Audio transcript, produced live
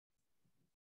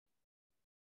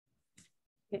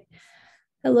Okay.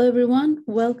 Hello, everyone.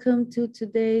 Welcome to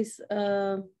today's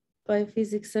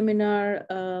biophysics seminar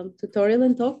tutorial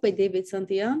and talk by David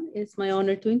Saintillan. It's my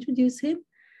honor to introduce him.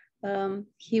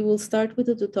 He will start with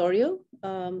a tutorial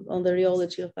on the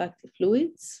rheology of active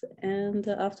fluids, and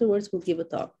afterwards we'll give a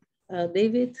talk.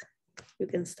 David, you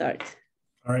can start.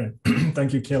 All right.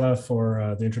 Thank you, Kayla,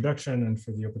 for the introduction and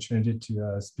for the opportunity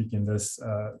to speak in this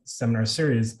seminar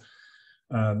series.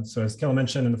 So as Kayla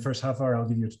mentioned, in the first half hour, I'll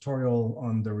give you a tutorial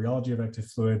on the rheology of active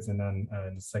fluids, and then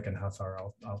in the second half hour,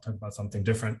 I'll talk about something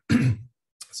different.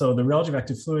 So the rheology of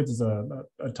active fluids is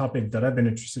a topic that I've been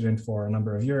interested in for a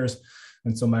number of years.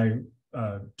 And so my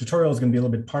tutorial is going to be a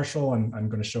little bit partial, and I'm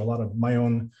going to show a lot of my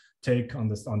own take on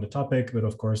the topic, but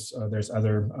of course, there's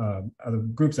other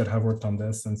groups that have worked on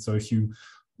this. And so if you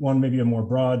want maybe a more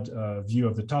broad view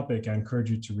of the topic, I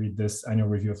encourage you to read this annual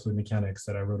review of fluid mechanics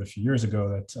that I wrote a few years ago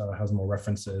that has more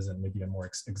references and maybe a more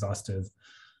exhaustive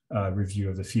review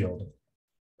of the field.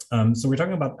 So we're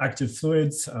talking about active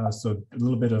fluids, so a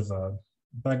little bit of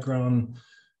background.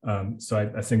 So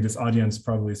I think this audience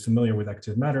probably is familiar with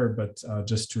active matter, but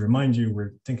just to remind you,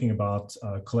 we're thinking about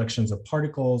collections of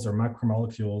particles or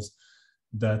macromolecules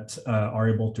that are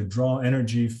able to draw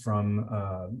energy from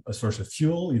a source of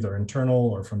fuel, either internal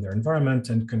or from their environment,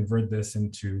 and convert this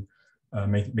into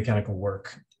mechanical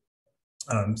work.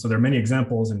 So there are many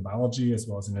examples in biology as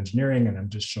well as in engineering, and I'm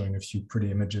just showing a few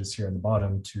pretty images here in the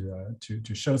bottom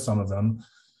to show some of them.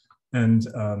 And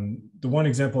the one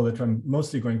example that I'm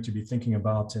mostly going to be thinking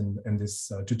about in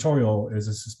this tutorial is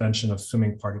a suspension of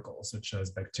swimming particles, such as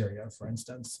bacteria, for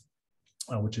instance,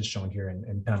 which is shown here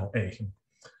in panel A.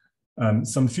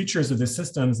 Some features of these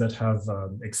systems that have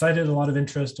excited a lot of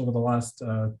interest over the last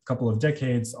couple of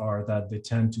decades are that they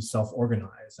tend to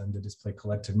self-organize and they display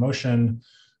collective motion,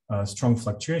 strong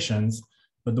fluctuations.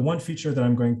 But the one feature that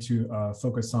I'm going to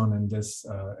focus on in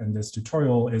this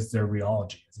tutorial is their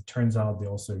rheology. As it turns out, they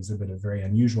also exhibit a very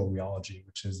unusual rheology,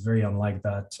 which is very unlike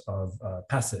that of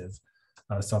passive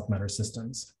soft matter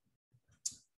systems.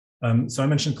 So I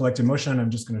mentioned collective motion.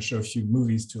 I'm just going to show a few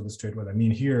movies to illustrate what I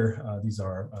mean here. These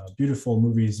are beautiful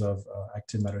movies of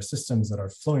active matter systems that are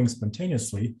flowing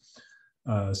spontaneously.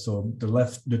 So the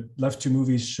left two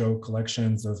movies show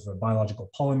collections of biological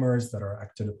polymers that are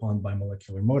acted upon by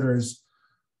molecular motors.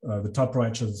 The top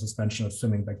right shows a suspension of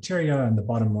swimming bacteria, and the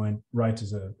bottom right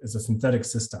is a synthetic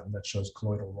system that shows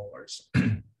colloidal rollers.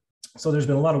 So there's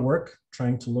been a lot of work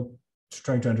trying to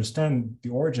understand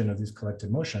the origin of these collective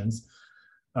motions.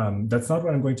 That's not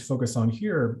what I'm going to focus on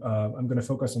here. I'm going to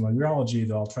focus on the rheology,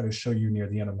 though I'll try to show you near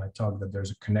the end of my talk that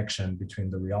there's a connection between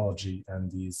the rheology and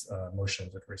these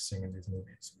motions that we're seeing in these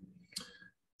movies.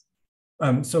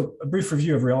 So a brief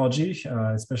review of rheology,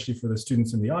 especially for the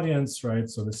students in the audience, right?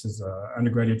 So this is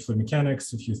undergraduate fluid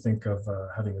mechanics. If you think of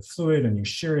having a fluid and you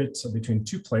shear it between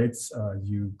two plates,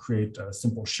 you create a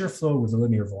simple shear flow with a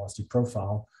linear velocity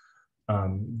profile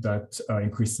that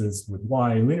increases with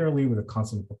y linearly with a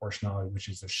constant proportionality, which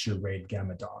is the shear rate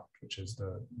gamma dot, which is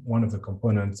one of the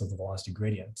components of the velocity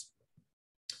gradient.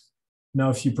 Now,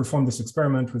 if you perform this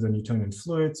experiment with a Newtonian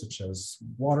fluid, such as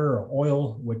water or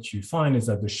oil, what you find is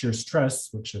that the shear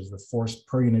stress, which is the force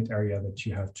per unit area that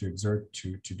you have to exert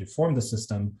to deform the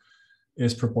system,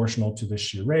 is proportional to the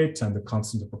shear rate, and the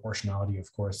constant of proportionality, of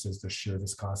course, is the shear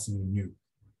viscosity mu.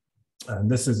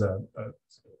 And this is a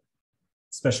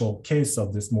special case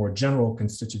of this more general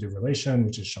constitutive relation,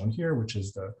 which is shown here, which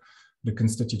is the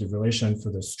constitutive relation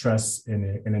for the stress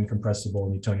in an incompressible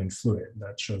Newtonian fluid.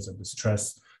 That shows that the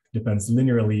stress depends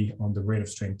linearly on the rate of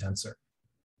strain tensor.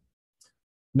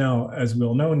 Now, as we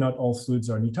all know, not all fluids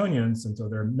are Newtonians, and so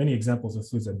there are many examples of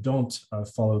fluids that don't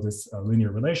follow this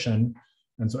linear relation.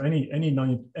 And so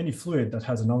any fluid that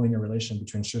has a nonlinear relation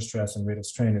between shear stress and rate of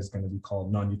strain is going to be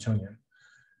called non-Newtonian.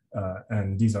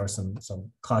 And these are some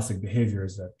classic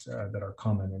behaviors that are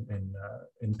common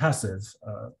in passive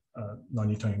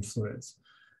non-Newtonian fluids.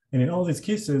 And in all these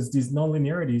cases, these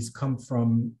nonlinearities come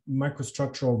from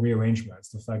microstructural rearrangements,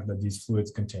 the fact that these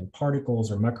fluids contain particles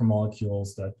or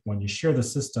macromolecules that when you shear the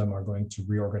system are going to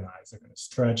reorganize. They're going to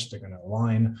stretch, they're going to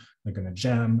align, they're going to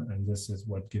jam, and this is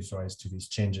what gives rise to these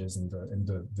changes in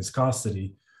the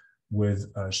viscosity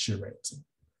with shear rate.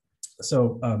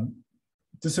 So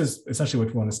this is essentially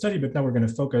what we want to study, but now we're going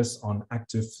to focus on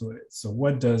active fluids. So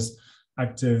what does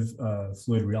active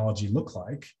fluid rheology look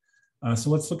like?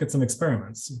 So let's look at some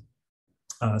experiments.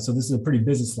 So this is a pretty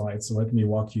busy slide, so let me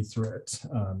walk you through it.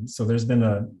 So there's been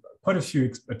quite a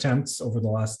few attempts over the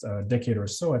last decade or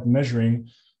so at measuring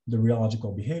the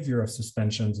rheological behavior of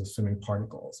suspensions of swimming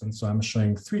particles. And so I'm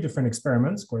showing three different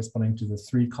experiments corresponding to the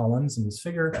three columns in this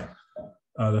figure.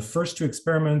 The first two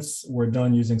experiments were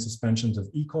done using suspensions of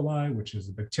E. coli, which is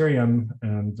a bacterium,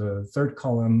 and the third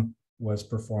column was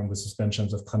performed with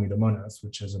suspensions of Chlamydomonas,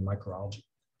 which is a microalgae.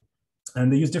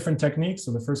 And they used different techniques.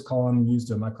 So the first column used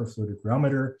a microfluidic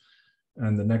rheometer,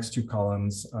 and the next two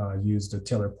columns used a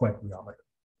Taylor-Couette rheometer.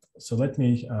 So let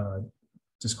me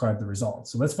describe the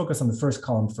results. So let's focus on the first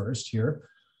column first here.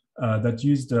 That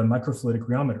used a microfluidic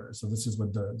rheometer. So this is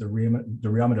what the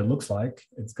rheometer looks like.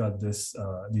 It's got this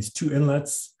these two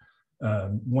inlets.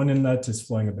 One inlet is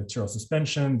flowing a bacterial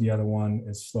suspension. The other one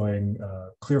is flowing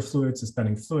clear fluid,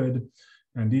 suspending fluid.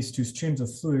 And these two streams of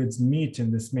fluids meet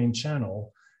in this main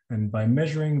channel. And by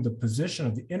measuring the position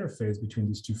of the interface between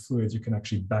these two fluids, you can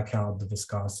actually back out the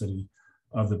viscosity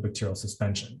of the bacterial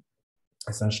suspension.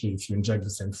 Essentially, if you inject the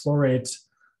same flow rate,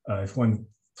 if one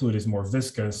fluid is more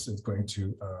viscous, it's going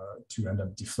to end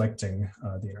up deflecting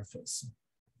the interface.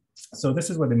 So this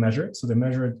is what they measured. So they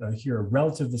measured here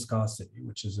relative viscosity,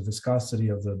 which is the viscosity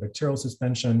of the bacterial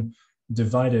suspension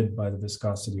divided by the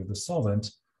viscosity of the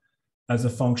solvent as a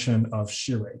function of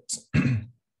shear rate.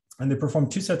 And they performed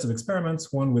two sets of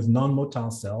experiments, one with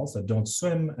non-motile cells that don't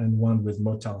swim and one with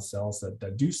motile cells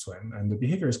that do swim. And the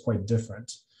behavior is quite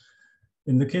different.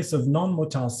 In the case of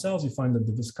non-motile cells, you find that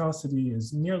the viscosity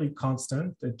is nearly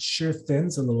constant. It shear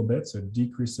thins a little bit, so it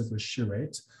decreases with shear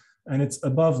rate. And it's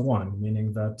above 1,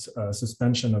 meaning that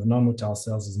suspension of non-motile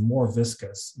cells is more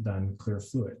viscous than clear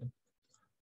fluid.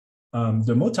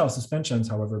 The motile suspensions,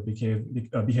 however,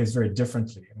 behaves very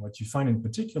differently. And what you find in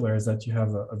particular is that you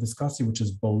have a viscosity which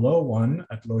is below 1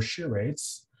 at low shear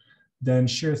rates, then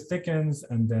shear thickens,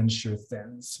 and then shear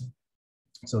thins.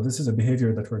 So this is a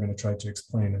behavior that we're going to try to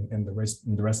explain in the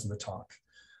rest of the talk.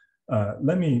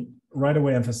 Let me right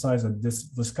away emphasize that this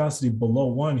viscosity below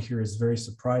 1 here is very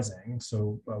surprising.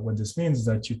 So what this means is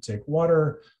that you take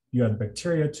water, you add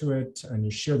bacteria to it, and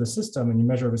you shear the system, and you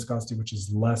measure a viscosity which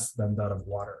is less than that of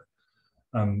water.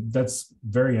 That's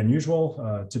very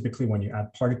unusual. Typically, when you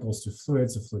add particles to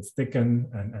fluids, the fluids thicken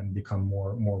and become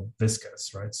more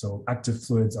viscous, right? So active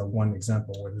fluids are one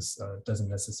example where this doesn't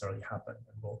necessarily happen.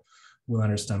 And we'll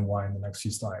understand why in the next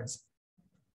few slides.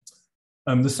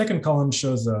 The second column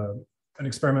shows an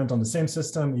experiment on the same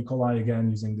system, E. coli again,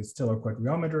 using this Taylor-Couette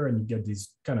rheometer, and you get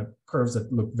these kind of curves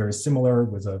that look very similar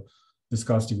with a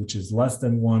viscosity which is less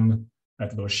than 1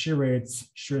 at low shear rates,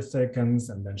 shear thickens,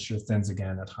 and then shear thins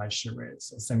again at high shear rates,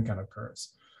 so same kind of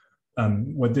curves.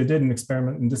 What they did in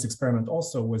this experiment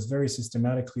also was very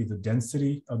systematically the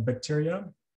density of bacteria.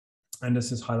 And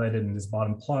this is highlighted in this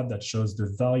bottom plot that shows the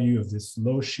value of this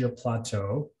low shear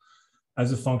plateau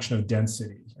as a function of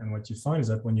density. And what you find is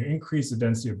that when you increase the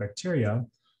density of bacteria,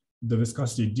 the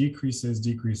viscosity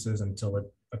decreases until it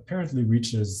apparently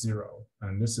reaches 0.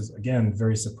 And this is, again,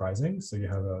 very surprising. So you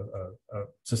have a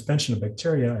suspension of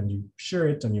bacteria and you shear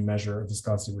it and you measure a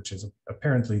viscosity which is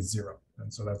apparently 0.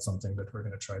 And so that's something that we're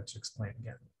going to try to explain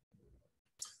again.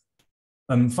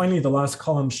 Finally, the last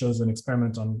column shows an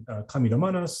experiment on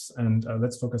Chlamydomonas, and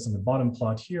let's focus on the bottom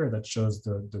plot here that shows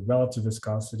the relative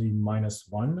viscosity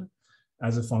 -1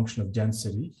 as a function of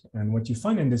density. And what you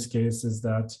find in this case is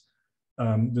that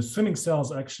the swimming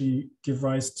cells actually give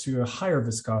rise to a higher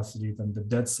viscosity than the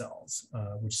dead cells,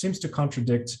 which seems to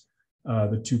contradict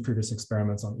the two previous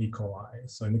experiments on E. coli.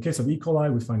 So in the case of E. coli,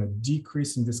 we find a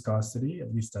decrease in viscosity,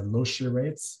 at least at low shear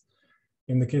rates.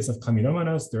 In the case of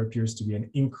Chlamydomonas, there appears to be an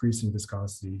increase in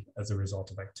viscosity as a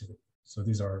result of activity. So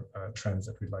these are trends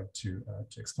that we'd like to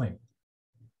explain.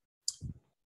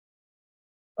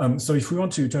 So if we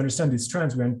want to understand these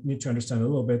trends, we need to understand a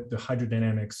little bit the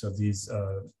hydrodynamics of these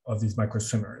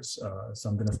microswimmers. So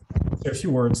I'm going to say a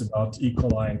few words about E.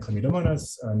 coli and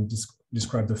Chlamydomonas and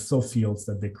describe the flow fields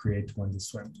that they create when they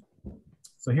swim.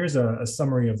 So here's a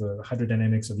summary of the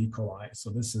hydrodynamics of E. coli.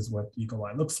 So this is what E.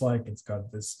 coli looks like. It's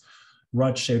got this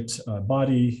rod-shaped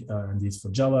body and these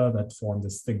flagella that form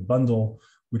this thick bundle,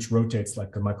 which rotates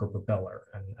like a micropropeller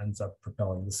and ends up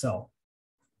propelling the cell.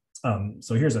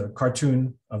 So here's a cartoon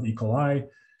of E. coli.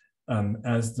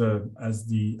 As the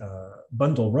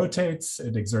bundle rotates,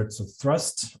 it exerts a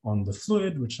thrust on the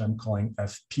fluid, which I'm calling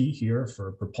FP here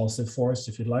for propulsive force,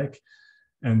 if you'd like.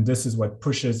 And this is what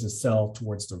pushes the cell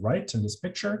towards the right in this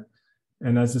picture.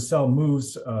 And as the cell moves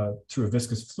through a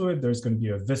viscous fluid, there's going to be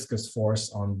a viscous force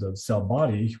on the cell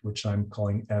body, which I'm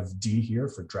calling FD here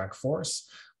for drag force,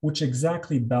 which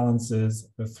exactly balances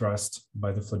the thrust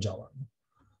by the flagellum.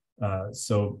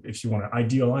 So if you want to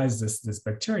idealize this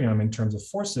bacterium in terms of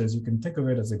forces, you can think of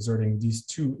it as exerting these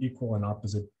two equal and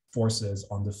opposite forces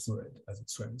on the fluid as it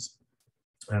swims.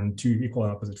 And two equal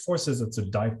and opposite forces, it's a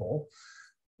dipole.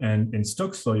 And in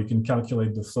Stokes flow, you can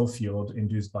calculate the flow field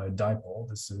induced by a dipole.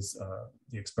 This is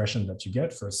the expression that you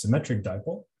get for a symmetric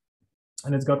dipole.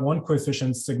 And it's got one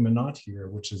coefficient sigma naught here,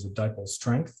 which is a dipole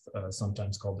strength,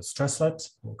 sometimes called the stresslet.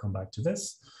 We'll come back to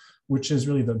this, which is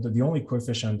really the only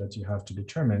coefficient that you have to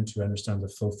determine to understand the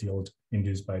flow field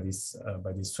induced by these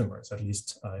swimmers, at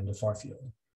least in the far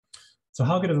field. So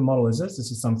how good of a model is this? This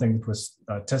is something that was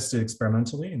tested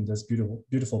experimentally in this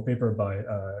beautiful paper by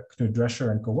Knut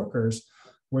Drescher and coworkers,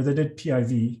 where they did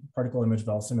PIV, particle image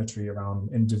velocimetry,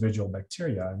 around individual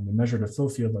bacteria, and they measured a flow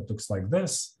field that looks like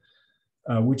this,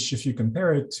 which if you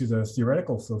compare it to the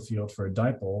theoretical flow field for a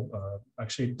dipole,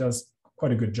 actually does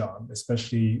quite a good job,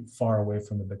 especially far away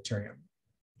from the bacterium.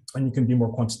 And you can be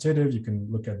more quantitative. You can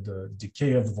look at the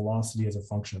decay of the velocity as a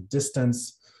function of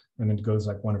distance, and it goes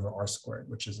like 1/r²,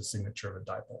 which is a signature of a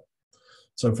dipole.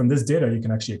 So from this data, you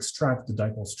can actually extract the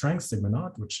dipole strength, sigma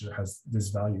naught, which has this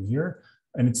value here,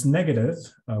 and it's negative,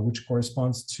 which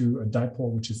corresponds to a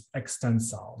dipole which is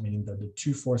extensile, meaning that the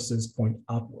two forces point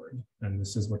upward. And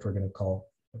this is what we're going to call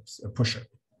a pusher.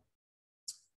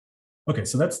 Okay,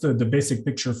 so that's the basic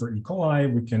picture for E. coli.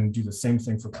 We can do the same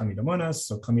thing for Chlamydomonas.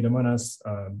 So Chlamydomonas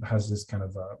has this kind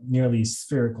of nearly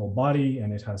spherical body,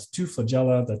 and it has two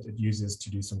flagella that it uses to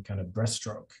do some kind of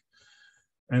breaststroke.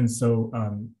 And so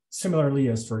similarly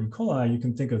as for E. coli, you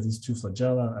can think of these two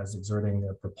flagella as exerting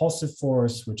a propulsive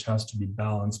force, which has to be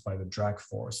balanced by the drag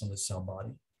force on the cell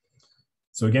body.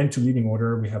 So again, to leading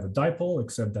order, we have a dipole,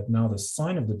 except that now the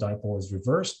sign of the dipole is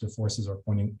reversed. The forces are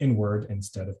pointing inward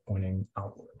instead of pointing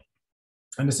outward.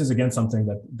 And this is again something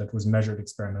that was measured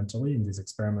experimentally in these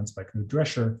experiments by Knut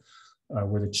Drescher,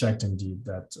 where they checked indeed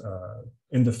that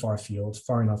in the far field,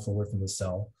 far enough away from the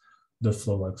cell, the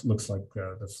flow looks like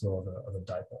the flow of a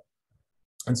dipole.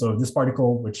 And so this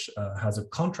particle, which has a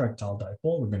contractile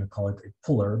dipole, we're going to call it a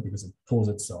puller because it pulls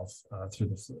itself through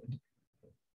the fluid.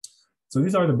 So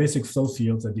these are the basic flow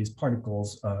fields that these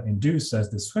particles induce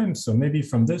as they swim. So maybe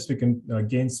from this, we can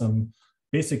gain some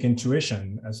basic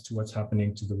intuition as to what's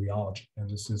happening to the rheology. And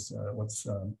this is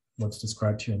what's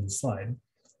described here in the slide.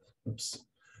 Oops.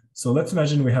 So let's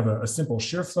imagine we have a simple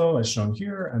shear flow as shown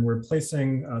here, and we're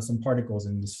placing some particles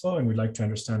in this flow, and we'd like to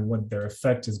understand what their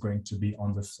effect is going to be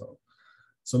on the flow.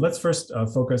 So let's first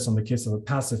focus on the case of a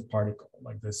passive particle,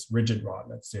 like this rigid rod,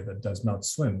 let's say, that does not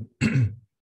swim.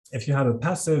 If you have a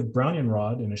passive Brownian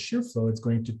rod in a shear flow, it's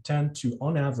going to tend to,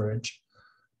 on average,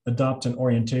 adopt an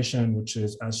orientation which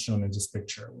is as shown in this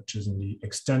picture, which is in the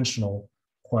extensional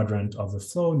quadrant of the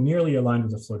flow, nearly aligned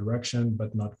with the flow direction,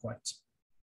 but not quite.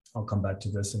 I'll come back to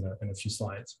this in a few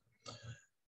slides.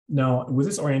 Now, with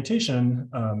this orientation,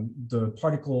 the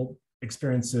particle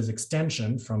experiences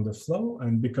extension from the flow,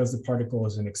 and because the particle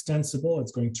is inextensible,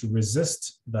 it's going to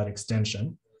resist that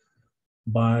extension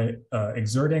by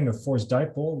exerting a force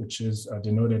dipole, which is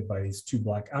denoted by these two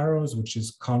black arrows, which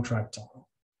is contractile.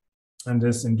 And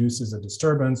this induces a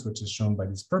disturbance, which is shown by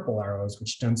these purple arrows,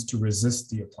 which tends to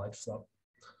resist the applied flow.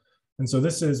 And so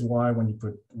this is why when you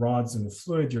put rods in the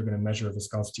fluid, you're going to measure a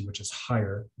viscosity which is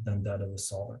higher than that of a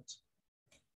solvent.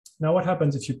 Now, what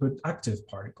happens if you put active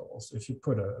particles? If you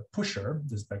put a pusher,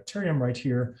 this bacterium right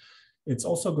here, it's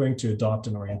also going to adopt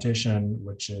an orientation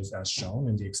which is as shown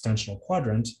in the extensional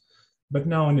quadrant. But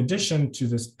now, in addition to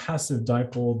this passive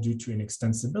dipole due to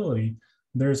inextensibility,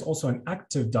 there's also an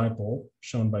active dipole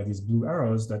shown by these blue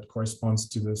arrows that corresponds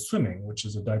to the swimming, which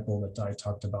is a dipole that I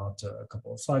talked about a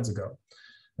couple of slides ago.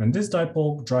 And this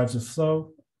dipole drives a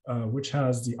flow which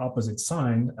has the opposite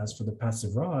sign as for the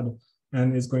passive rod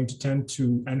and is going to tend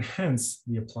to enhance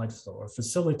the applied flow or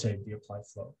facilitate the applied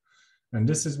flow. And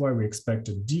this is why we expect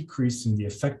a decrease in the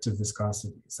effective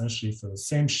viscosity. Essentially, for the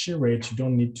same shear rate, you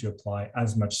don't need to apply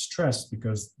as much stress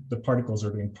because the particles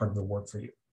are doing part of the work for you.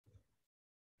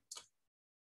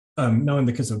 Now, in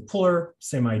the case of puller,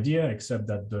 same idea, except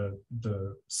that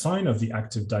the sign of the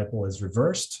active dipole is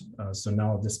reversed. So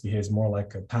now this behaves more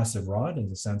like a passive rod in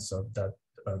the sense of that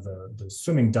the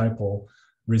swimming dipole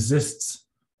resists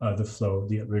the flow,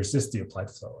 resists the applied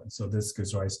flow. And so this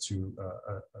gives rise to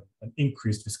an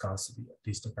increased viscosity, at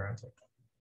least apparently.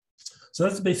 So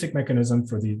that's the basic mechanism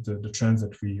for the trends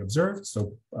that we observed.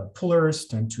 So pullers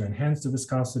tend to enhance the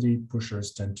viscosity,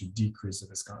 pushers tend to decrease the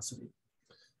viscosity.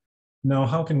 Now,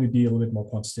 how can we be a little bit more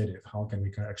quantitative? How can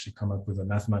we actually come up with a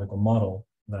mathematical model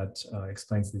that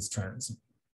explains these trends?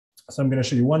 So I'm going to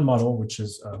show you one model, which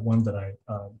is one that I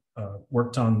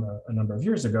worked on a number of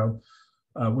years ago.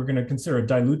 We're going to consider a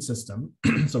dilute system.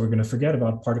 So we're going to forget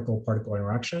about particle-particle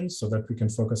interactions so that we can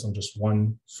focus on just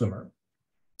one swimmer.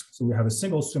 So we have a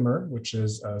single swimmer, which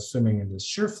is swimming in this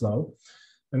shear flow.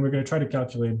 And we're going to try to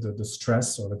calculate the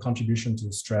stress or the contribution to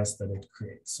the stress that it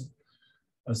creates.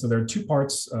 So there are two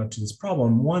parts to this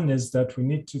problem. One is that we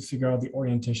need to figure out the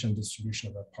orientation distribution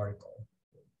of that particle.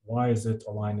 Why is it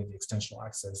aligned in the extensional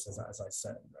axis, as I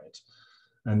said, right?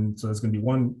 And so there's going to be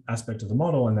one aspect of the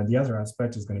model, and then the other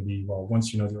aspect is going to be, well,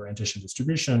 once you know the orientation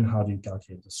distribution, how do you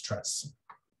calculate the stress?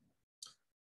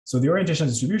 So the orientation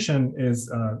distribution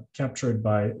is captured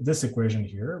by this equation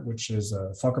here, which is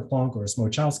a Fokker-Planck or a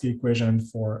Smochowski equation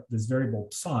for this variable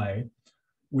psi,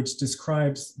 which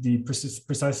describes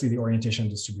precisely the orientation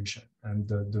distribution. And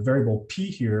the variable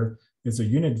p here is a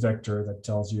unit vector that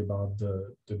tells you about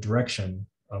the direction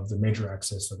of the major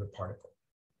axis of the particle.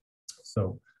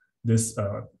 So this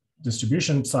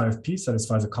distribution psi of p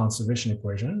satisfies a conservation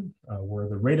equation where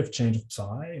the rate of change of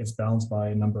psi is balanced by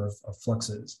a number of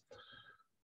fluxes.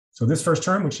 So this first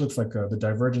term, which looks like the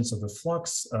divergence of the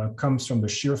flux, comes from the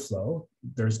shear flow.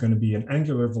 There's going to be an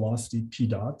angular velocity p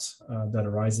dot that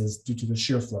arises due to the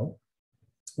shear flow,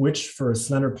 which for a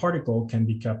slender particle can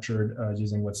be captured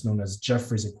using what's known as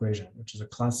Jeffrey's equation, which is a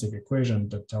classic equation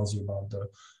that tells you about the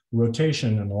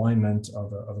rotation and alignment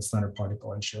of a slender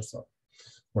particle in shear flow,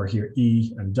 where here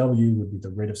E and W would be the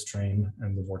rate of strain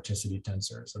and the vorticity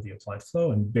tensors of the applied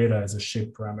flow, and beta is a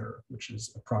shape parameter, which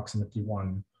is approximately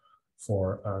 1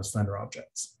 for slender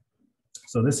objects.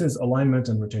 So this is alignment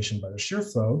and rotation by the shear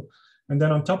flow. And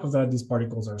then on top of that, these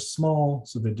particles are small,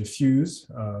 so they diffuse.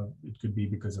 It could be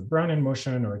because of Brownian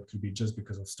motion, or it could be just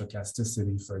because of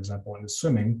stochasticity, for example, in the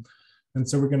swimming. And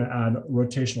so we're going to add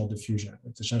rotational diffusion,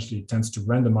 which essentially tends to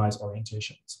randomize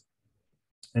orientations.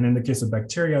 And in the case of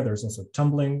bacteria, there's also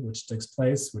tumbling, which takes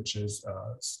place, which is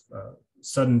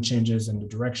sudden changes in the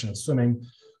direction of swimming,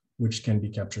 which can be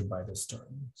captured by this term.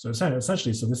 So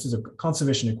essentially, so this is a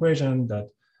conservation equation that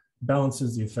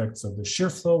balances the effects of the shear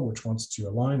flow, which wants to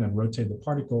align and rotate the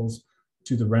particles,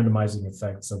 to the randomizing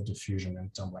effects of diffusion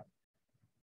and tumbling.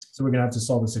 So we're going to have to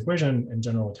solve this equation. In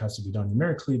general, it has to be done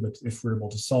numerically, but if we're able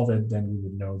to solve it, then we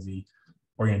would know the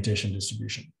orientation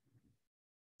distribution.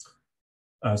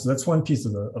 So that's one piece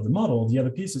of the model. The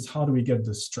other piece is, how do we get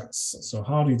the stress? So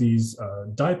how do these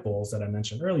dipoles that I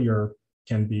mentioned earlier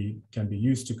can be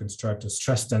used to construct a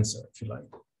stress tensor, if you like?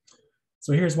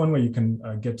 So here's one way you can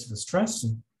get to the stress.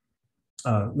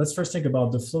 Let's first think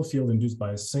about the flow field induced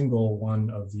by a single one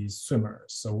of these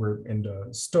swimmers. So we're in the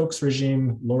Stokes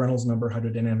regime, low Reynolds number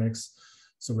hydrodynamics.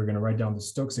 So we're going to write down the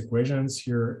Stokes equations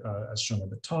here as shown at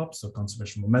the top. So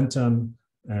conservation momentum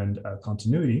and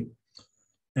continuity.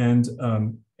 And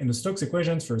in the Stokes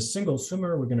equations for a single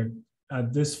swimmer, we're going to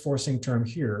add this forcing term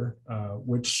here,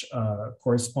 which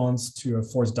corresponds to a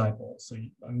force dipole. So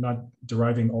I'm not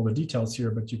deriving all the details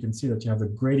here, but you can see that you have the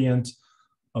gradient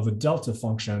of a delta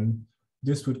function.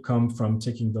 This would come from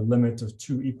taking the limit of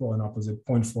two equal and opposite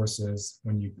point forces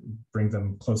when you bring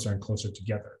them closer and closer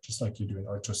together, just like you do in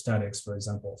electrostatics, for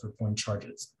example, for point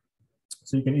charges.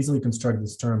 So you can easily construct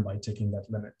this term by taking that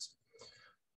limit.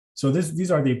 So these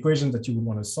are the equations that you would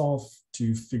want to solve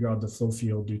to figure out the flow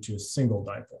field due to a single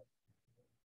dipole.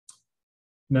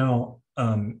 Now,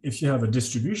 if you have a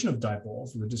distribution of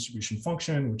dipoles with a distribution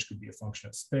function, which could be a function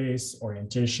of space,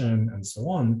 orientation, and so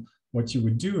on, what you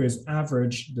would do is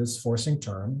average this forcing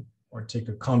term, or take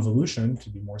a convolution to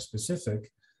be more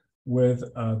specific, with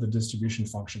the distribution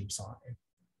function psi,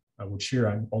 which here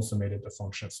I also made it a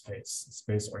function of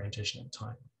space, orientation, and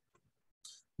time.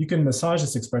 You can massage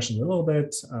this expression a little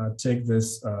bit, take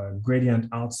this gradient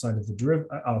outside of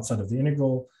the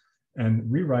integral,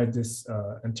 and rewrite this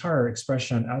entire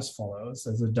expression as follows: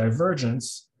 as a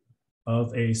divergence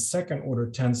of a second order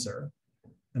tensor.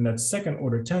 And that second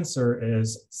order tensor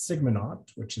is sigma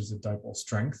naught, which is a dipole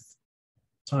strength,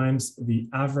 times the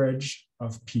average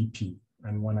of PP.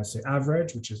 And when I say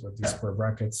average, which is what these square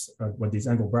brackets, what these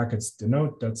angle brackets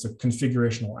denote, that's a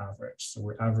configurational average. So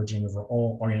we're averaging over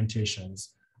all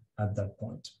orientations at that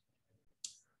point.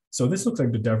 So this looks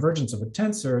like the divergence of a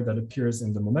tensor that appears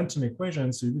in the momentum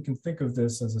equation. So we can think of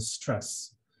this as a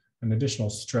stress, an additional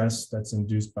stress that's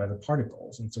induced by the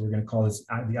particles. And so we're going to call this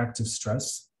the active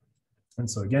stress. And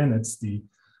so again, it's the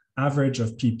average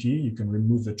of PP. You can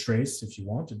remove the trace if you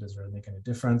want. It doesn't really make any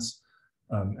difference.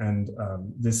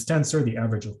 This tensor, the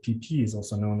average of PP, is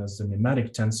also known as the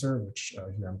mimetic tensor, which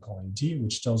here I'm calling D,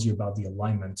 which tells you about the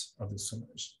alignment of the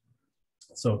swimmers.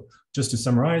 So just to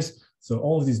summarize, so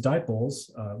all of these dipoles,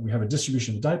 we have a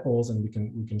distribution of dipoles, and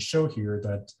we can show here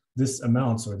that this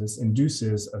amounts, or this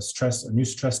induces a new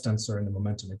stress tensor in the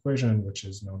momentum equation, which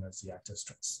is known as the active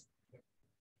stress.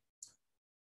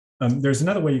 There's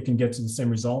another way you can get to the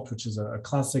same result, which is a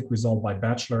classic result by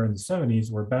Batchelor in the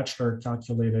 70s, where Batchelor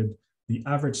calculated the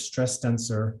average stress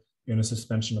tensor in a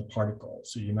suspension of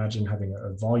particles. So you imagine having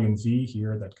a volume V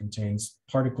here that contains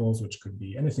particles, which could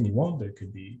be anything you want. They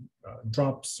could be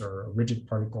drops or rigid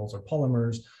particles or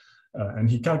polymers. And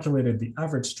he calculated the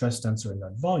average stress tensor in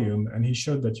that volume, and he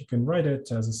showed that you can write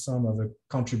it as a sum of a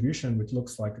contribution, which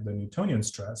looks like the Newtonian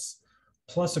stress,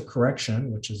 plus a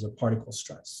correction, which is a particle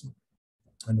stress.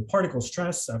 And the particle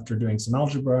stress, after doing some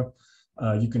algebra,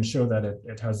 you can show that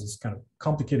it has this kind of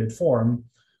complicated form,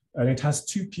 and it has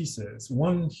two pieces.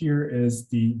 One here is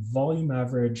the volume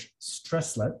average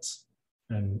stresslet,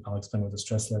 and I'll explain what the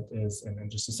stresslet is in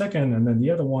just a second. And then the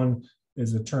other one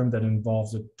is a term that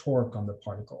involves a torque on the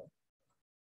particle.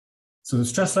 So the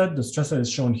stresslet is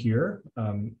shown here.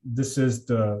 This is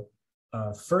the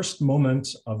first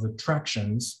moment of the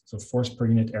tractions, so force per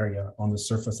unit area on the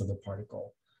surface of the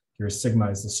particle. Here sigma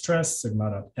is the stress,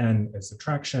 sigma dot n is the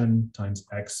traction, times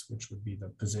x, which would be the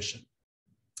position.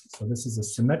 So this is a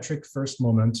symmetric first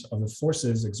moment of the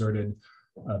forces exerted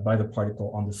by the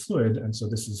particle on the fluid. And so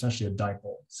this is essentially a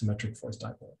dipole, symmetric force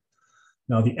dipole.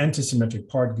 Now the antisymmetric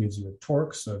part gives you a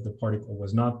torque. So if the particle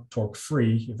was not torque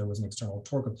free, if there was an external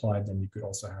torque applied, then you could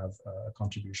also have a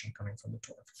contribution coming from the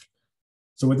torque.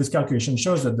 So what this calculation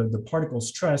shows that the particle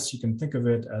stress, you can think of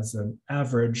it as an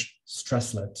average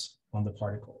stresslet on the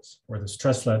particles, where the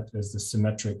stresslet is the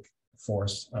symmetric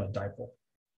force dipole.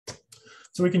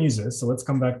 So we can use this. So let's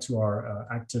come back to our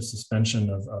active suspension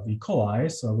of E.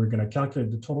 coli. So we're going to calculate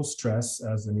the total stress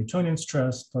as the Newtonian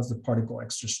stress plus the particle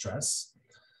extra stress.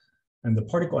 And the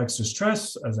particle extra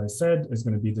stress, as I said, is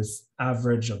going to be this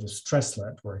average of the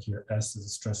stresslet, where here S is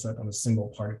a stresslet on a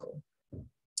single particle.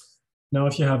 Now,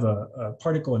 if you have a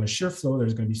particle in a shear flow,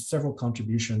 there's going to be several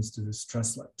contributions to the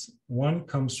stresslet. One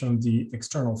comes from the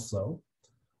external flow.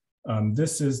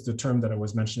 This is the term that I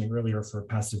was mentioning earlier for a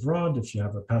passive rod. If you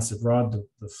have a passive rod,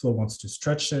 the flow wants to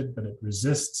stretch it, but it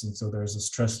resists. And so there's a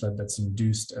stresslet that's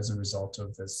induced as a result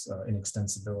of this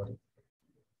inextensibility.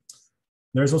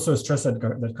 There's also a stresslet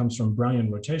that comes from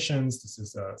Brownian rotations. This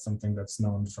is something that's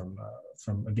known from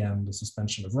again, the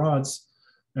suspension of rods.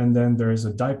 And then there is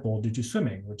a dipole due to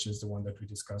swimming, which is the one that we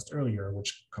discussed earlier,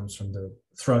 which comes from the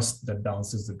thrust that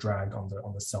balances the drag on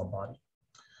the cell body.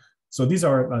 So these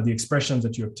are the expressions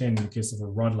that you obtain in the case of a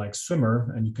rod-like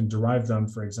swimmer, and you can derive them,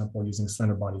 for example, using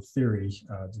slender body theory,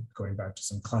 going back to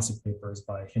some classic papers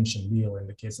by Hinch and Leal in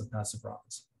the case of passive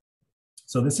rods.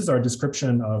 So this is our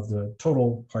description of the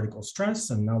total particle stress,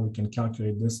 and now we can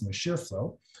calculate this in a shear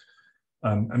flow.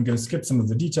 I'm going to skip some of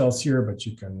the details here, but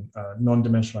you can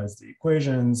non-dimensionalize the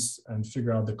equations and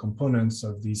figure out the components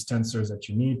of these tensors that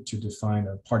you need to define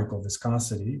a particle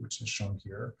viscosity, which is shown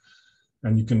here.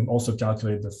 And you can also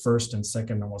calculate the first and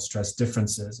second normal stress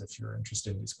differences if you're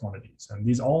interested in these quantities. And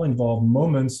these all involve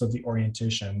moments of the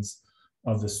orientations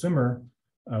of the swimmer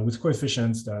with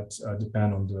coefficients that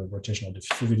depend on the rotational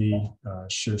diffusivity,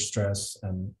 shear stress,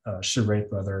 and shear rate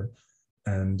rather,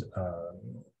 and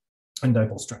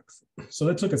dipole strength. So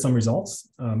let's look at some results.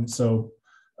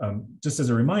 Just as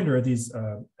a reminder, these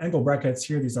angle brackets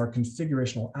here, these are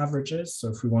configurational averages. So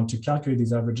if we want to calculate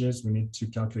these averages, we need to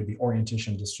calculate the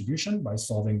orientation distribution by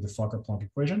solving the Fokker-Planck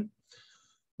equation.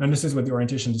 And this is what the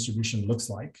orientation distribution looks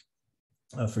like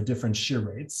for different shear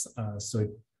rates. So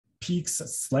it peaks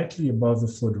slightly above the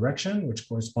flow direction, which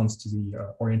corresponds to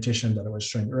the orientation that I was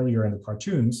showing earlier in the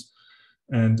cartoons.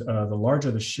 And the larger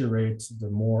the shear rate, the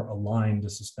more aligned the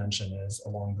suspension is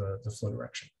along the flow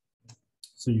direction.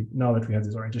 So now that we have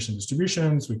these orientation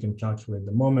distributions, we can calculate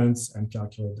the moments and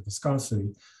calculate the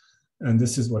viscosity. And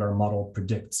this is what our model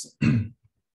predicts.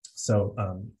 So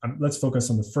let's focus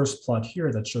on the first plot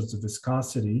here that shows the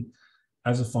viscosity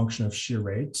as a function of shear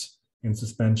rate in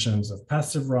suspensions of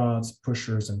passive rods,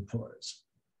 pushers, and pullers.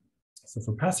 So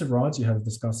for passive rods, you have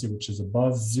viscosity which is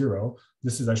above 0.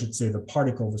 This is, I should say, the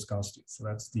particle viscosity. So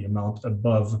that's the amount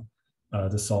above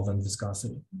the solvent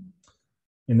viscosity.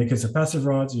 In the case of passive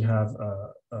rods, you have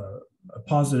a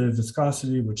positive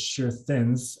viscosity, which shear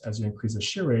thins as you increase the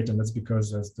shear rate. And that's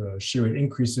because as the shear rate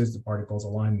increases, the particles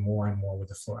align more and more with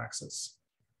the flow axis.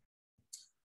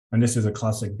 And this is a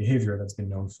classic behavior that's been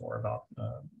known for about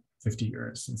 50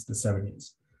 years, since the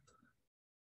 70s.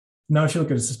 Now, if you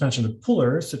look at a suspension of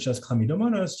pullers, such as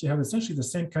chlamydomonas, you have essentially the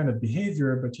same kind of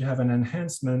behavior, but you have an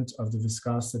enhancement of the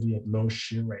viscosity at low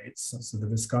shear rates. So the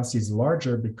viscosity is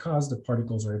larger because the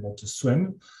particles are able to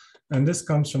swim. And this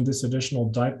comes from this additional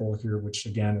dipole here, which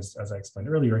again, as I explained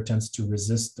earlier, tends to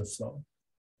resist the flow.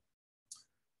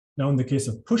 Now, in the case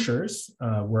of pushers,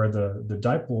 where the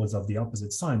dipole is of the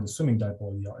opposite sign, the swimming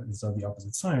dipole is of the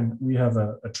opposite sign, we have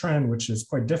a trend which is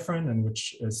quite different and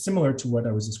which is similar to what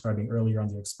I was describing earlier on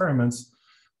the experiments,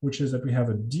 which is that we have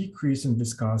a decrease in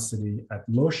viscosity at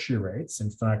low shear rates.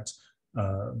 In fact,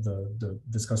 the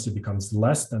viscosity becomes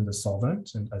less than the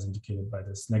solvent, and as indicated by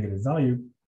this negative value,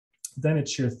 then it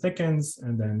shear thickens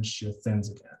and then shear thins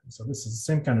again. So this is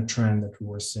the same kind of trend that we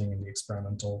were seeing in the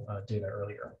experimental data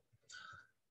earlier.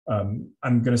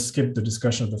 I'm going to skip the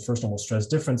discussion of the first normal stress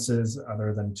differences,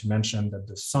 other than to mention that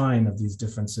the sign of these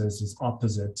differences is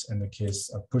opposite in the case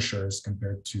of pushers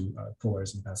compared to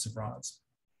pullers and passive rods.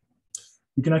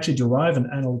 You can actually derive an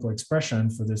analytical expression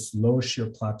for this low shear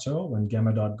plateau when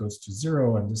gamma dot goes to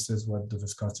 0, and this is what the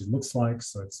viscosity looks like.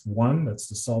 So it's 1, that's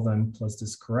the solvent, plus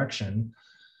this correction,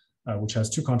 which has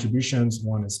two contributions.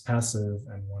 One is passive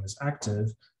and one is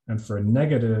active. And for a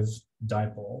negative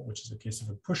dipole, which is the case of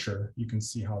a pusher, you can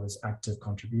see how this active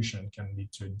contribution can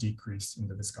lead to a decrease in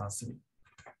the viscosity.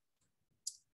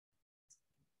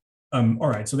 All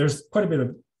right, so there's quite a bit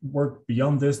of work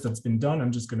beyond this that's been done.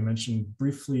 I'm just going to mention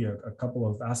briefly a couple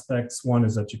of aspects. One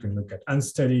is that you can look at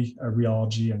unsteady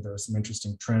rheology, and there are some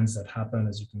interesting trends that happen,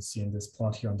 as you can see in this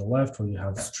plot here on the left, where you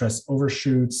have stress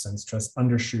overshoots and stress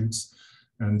undershoots.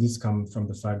 And these come from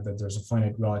the fact that there's a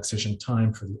finite relaxation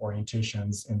time for the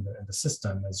orientations in the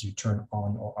system as you turn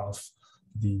on or off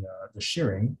the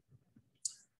shearing.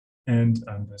 And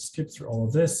I'm going to skip through all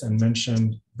of this and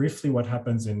mention briefly what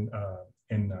happens in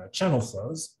channel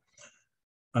flows.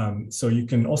 So you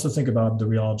can also think about the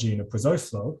rheology in a Poiseuille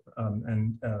flow.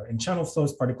 In channel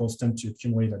flows, particles tend to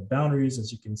accumulate at boundaries,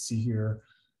 as you can see here.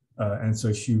 And so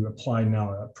if you apply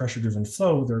now a pressure-driven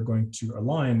flow, they're going to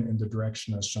align in the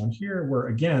direction as shown here, where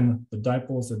again, the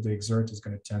dipoles that they exert is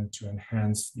going to tend to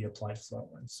enhance the applied flow.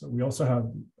 And so we also have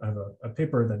a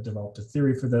paper that developed a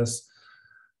theory for this,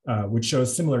 which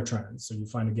shows similar trends. So you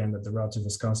find again that the relative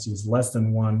viscosity is less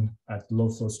than 1 at low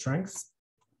flow strengths,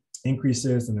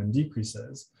 increases and then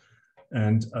decreases.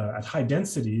 And at high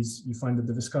densities, you find that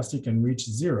the viscosity can reach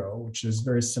 0, which is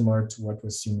very similar to what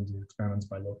was seen in the experiments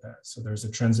by Lopez. So there's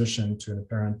a transition to an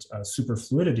apparent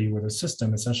superfluidity where the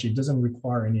system essentially doesn't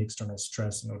require any external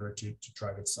stress in order to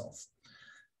drive itself.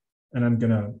 And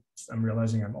I'm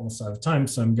realizing I'm almost out of time,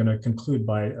 so I'm gonna conclude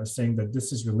by saying that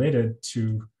this is related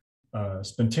to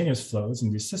spontaneous flows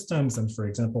in these systems. And for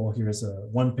example, here's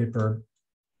one paper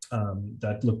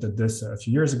that looked at this a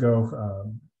few years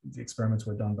ago. The experiments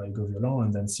were done by Hugo Violon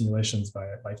and then simulations by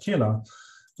Kela,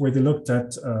 where they looked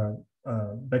at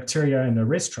bacteria in a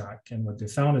racetrack. And what they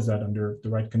found is that under the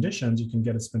right conditions, you can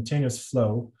get a spontaneous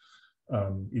flow,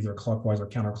 either clockwise or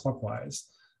counterclockwise.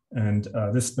 And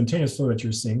this spontaneous flow that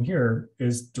you're seeing here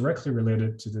is directly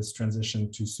related to this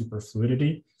transition to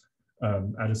superfluidity.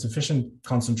 At a sufficient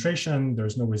concentration,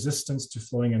 there's no resistance to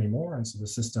flowing anymore, and so the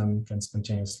system can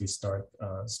spontaneously start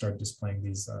displaying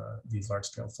these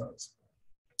large-scale flows.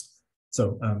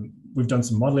 So we've done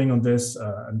some modeling on this.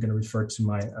 I'm going to refer to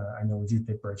my annual review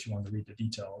paper if you want to read the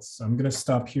details. So I'm going to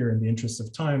stop here in the interest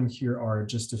of time. Here are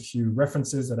just a few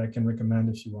references that I can recommend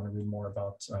if you want to read more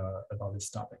about this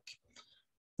topic.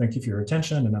 Thank you for your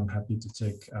attention, and I'm happy to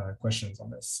take questions on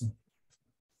this.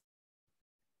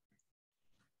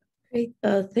 Great.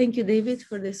 Thank you, David,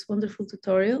 for this wonderful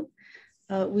tutorial.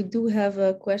 We do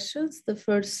have questions. The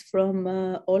first from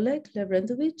Oleg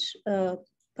Lavrendovich.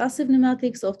 Passive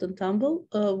pneumatics often tumble.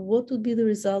 What would be the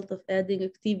result of adding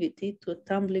activity to a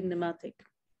tumbling pneumatic?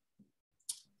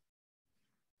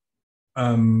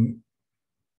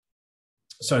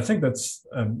 So I think that's,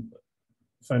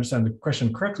 if I understand the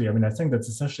question correctly, I mean, I think that's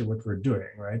essentially what we're doing,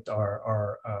 right?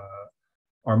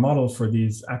 Our model for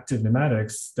these active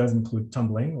pneumatics does include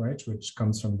tumbling, right? Which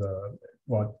comes from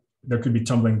there could be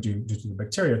tumbling due to the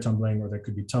bacteria tumbling, or there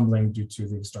could be tumbling due to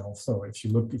the external flow. If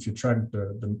you track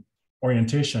the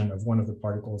orientation of one of the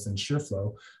particles in shear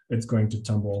flow, it's going to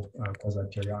tumble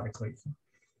quasi-periodically.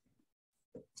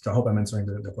 So I hope I'm answering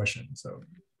the question. So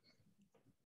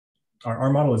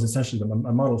our model is essentially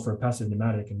a model for a passive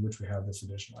pneumatic in which we have this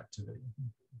additional activity.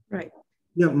 Right.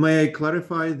 Yeah, may I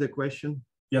clarify the question?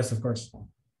 Yes, of course.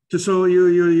 So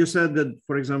you said that,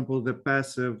 for example, the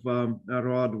passive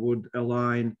rod would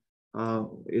align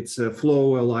its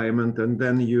flow alignment, and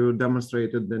then you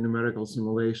demonstrated the numerical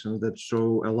simulations that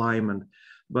show alignment.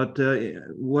 But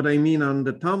what I mean on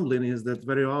the tumbling is that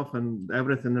very often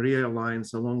everything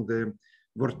realigns along the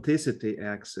vorticity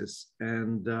axis,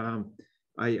 and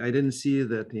I didn't see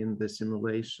that in the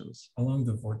simulations. Along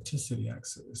the vorticity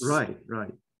axis. Right,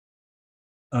 right.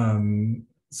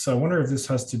 So I wonder if this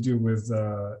has to do with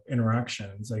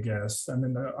interactions, I guess. I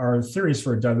mean, our theories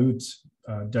for dilute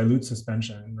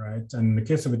suspension, right? And in the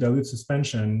case of a dilute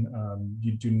suspension,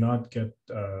 you do not get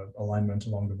alignment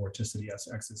along the vorticity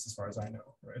axis, as far as I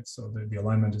know, right? So the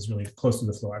alignment is really close to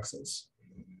the flow axis.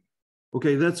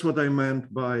 Okay, that's what I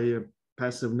meant by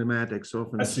passive nematics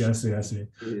often. I see.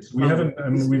 We haven't. I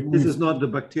mean, this is not the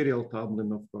bacterial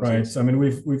tumbling, of course. Right. So I mean,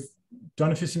 we've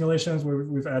done a few simulations where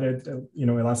we've added,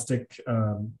 elastic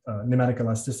nematic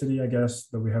elasticity, I guess,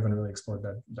 but we haven't really explored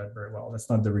that very well. That's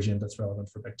not the regime that's relevant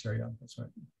for bacteria. That's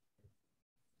right.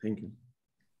 Thank you.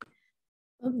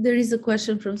 There is a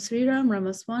question from Sriram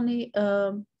Ramaswamy.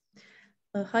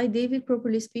 Hi, David.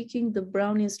 Properly speaking, the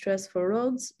Brownian stress for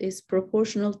rods is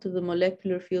proportional to the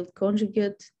molecular field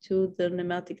conjugate to the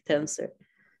nematic tensor.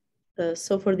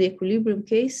 So for the equilibrium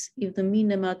case, if the mean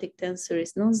nematic tensor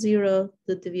is non-zero,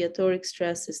 the deviatoric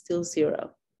stress is still zero,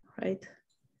 right?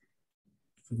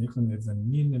 For the equilibrium, if the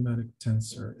mean nematic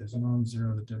tensor is non-zero,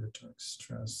 the deviatoric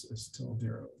stress is still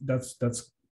zero. That's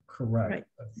correct, right.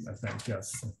 I think, yes.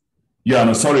 Yeah,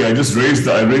 no, sorry, I raised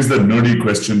that nerdy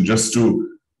question just to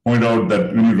point out that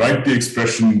when you write the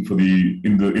expression for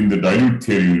in the dilute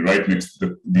theory, you write next to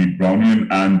the Brownian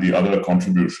and the other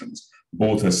contributions,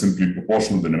 both are simply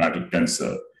proportional to the nematic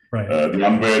tensor. Right. The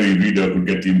unwary reader could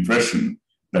get the impression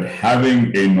that having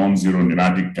a non-zero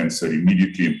nematic tensor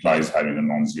immediately implies having a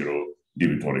non-zero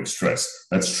deviatoric stress.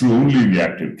 That's true only in the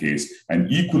active case. An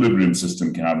equilibrium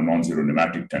system can have a non-zero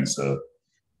nematic tensor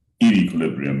in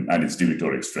equilibrium, and its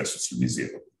deviatoric stress will be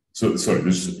zero. So, sorry,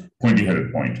 this is a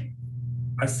pointy-headed point.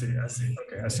 I see.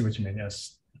 Okay, I see what you mean,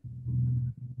 yes.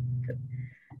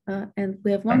 And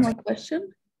we have one more question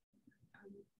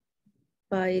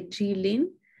by G. Lin.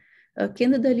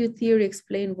 Can the dilute theory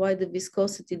explain why the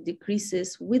viscosity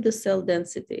decreases with the cell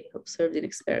density observed in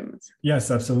experiments?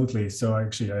 Yes, absolutely. So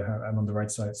actually, I'm on the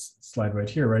right slide right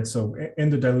here, right? So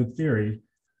in the dilute theory,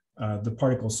 the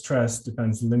particle stress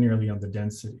depends linearly on the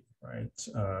density, right?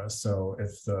 So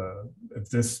if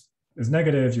this is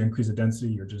negative, you increase the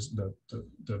density, you're just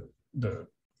the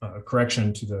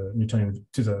correction to the Newtonian,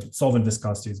 to the solvent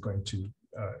viscosity is going to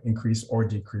increase or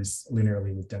decrease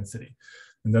linearly with density.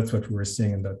 And that's what we were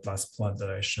seeing in that last plot that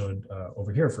I showed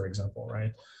over here, for example,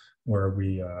 right? Where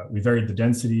we varied the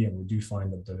density, and we do find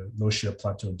that the low shear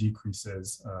plateau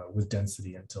decreases with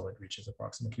density until it reaches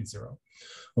approximately zero.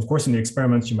 Of course, in the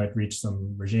experiments, you might reach some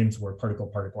regimes where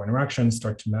particle-particle interactions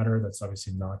start to matter. That's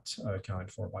obviously not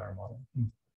accounted for by our model.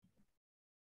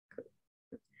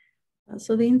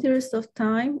 So in the interest of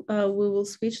time, we will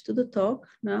switch to the talk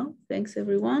now. Thanks,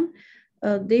 everyone.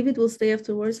 David will stay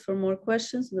afterwards for more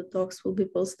questions. The talks will be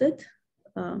posted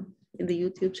in the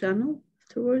YouTube channel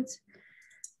afterwards.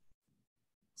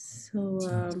 So